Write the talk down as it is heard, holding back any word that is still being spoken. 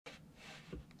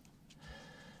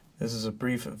This is a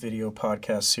brief video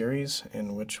podcast series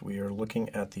in which we are looking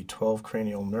at the 12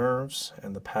 cranial nerves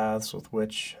and the paths with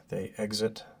which they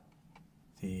exit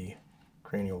the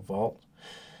cranial vault.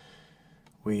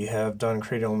 We have done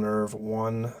cranial nerve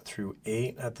 1 through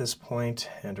 8 at this point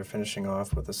and are finishing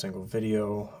off with a single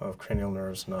video of cranial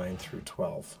nerves 9 through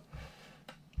 12.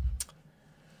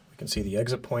 We can see the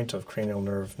exit point of cranial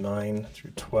nerve 9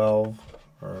 through 12,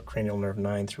 or cranial nerve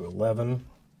 9 through 11.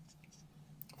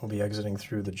 We'll be exiting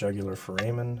through the jugular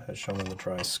foramen, as shown in the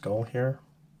dry skull here.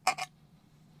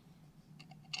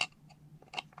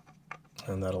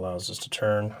 And that allows us to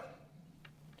turn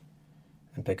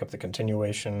and pick up the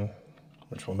continuation,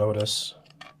 which we'll notice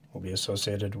will be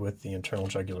associated with the internal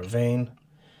jugular vein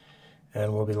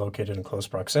and will be located in close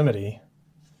proximity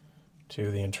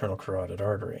to the internal carotid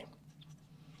artery.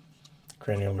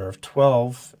 Cranial nerve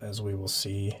 12, as we will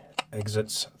see,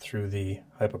 exits through the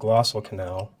hypoglossal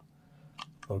canal,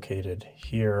 located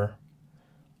here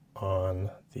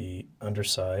on the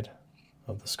underside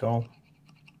of the skull.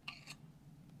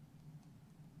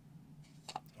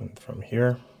 And from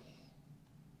here,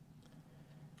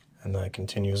 and that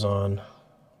continues on,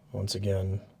 once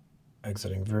again,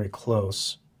 exiting very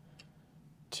close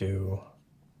to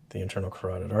the internal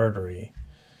carotid artery,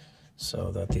 so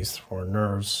that these four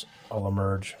nerves all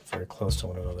emerge very close to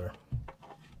one another.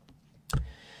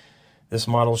 This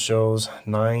model shows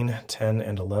 9, 10,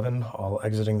 and 11 all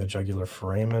exiting the jugular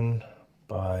foramen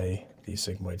by the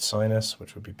sigmoid sinus,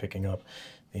 which would be picking up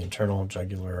the internal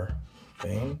jugular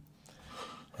vein.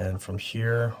 And from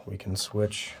here, we can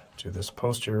switch to this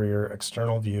posterior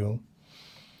external view,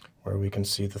 where we can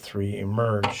see the three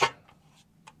emerge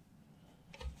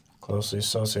closely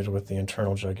associated with the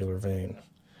internal jugular vein.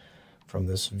 From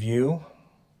this view,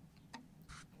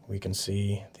 we can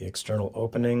see the external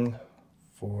opening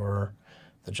for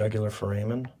the jugular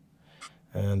foramen,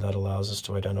 and that allows us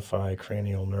to identify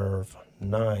cranial nerve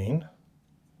 9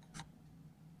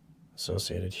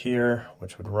 associated here,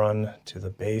 which would run to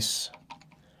the base,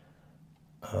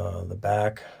 the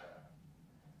back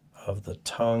of the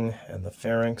tongue and the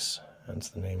pharynx, hence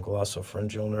the name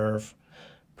glossopharyngeal nerve,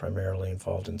 primarily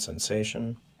involved in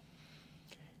sensation.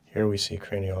 Here we see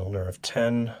cranial nerve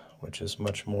 10, which is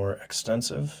much more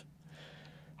extensive,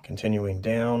 continuing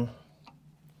down,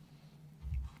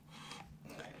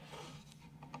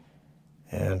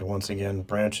 and once again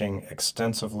branching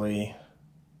extensively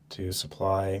to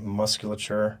supply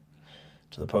musculature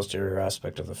to the posterior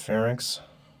aspect of the pharynx,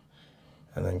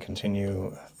 and then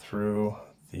continue through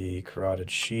the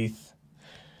carotid sheath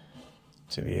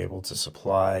to be able to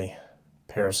supply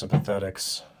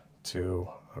parasympathetics to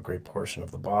a great portion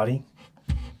of the body.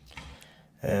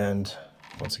 And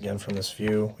once again, from this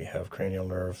view, we have cranial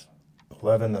nerve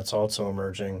 11 that's also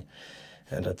emerging.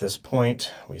 And at this point,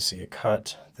 we see a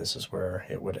cut. This is where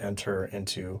it would enter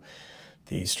into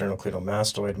the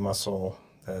sternocleidomastoid muscle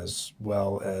as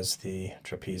well as the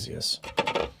trapezius.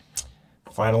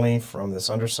 Finally, from this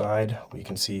underside, we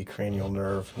can see cranial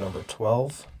nerve number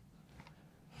 12.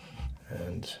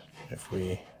 And if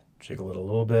we jiggle it a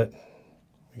little bit,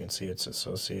 we can see its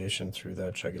association through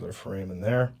that jugular foramen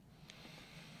there.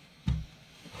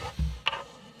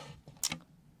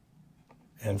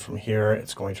 And from here,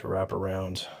 it's going to wrap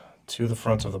around to the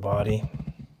front of the body.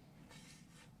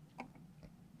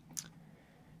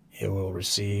 It will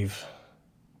receive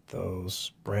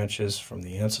those branches from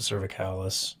the ansa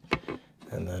cervicalis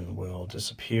and then will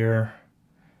disappear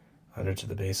under to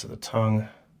the base of the tongue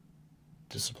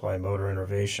to supply motor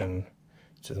innervation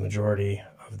to the majority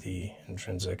of the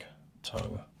intrinsic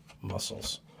tongue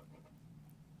muscles.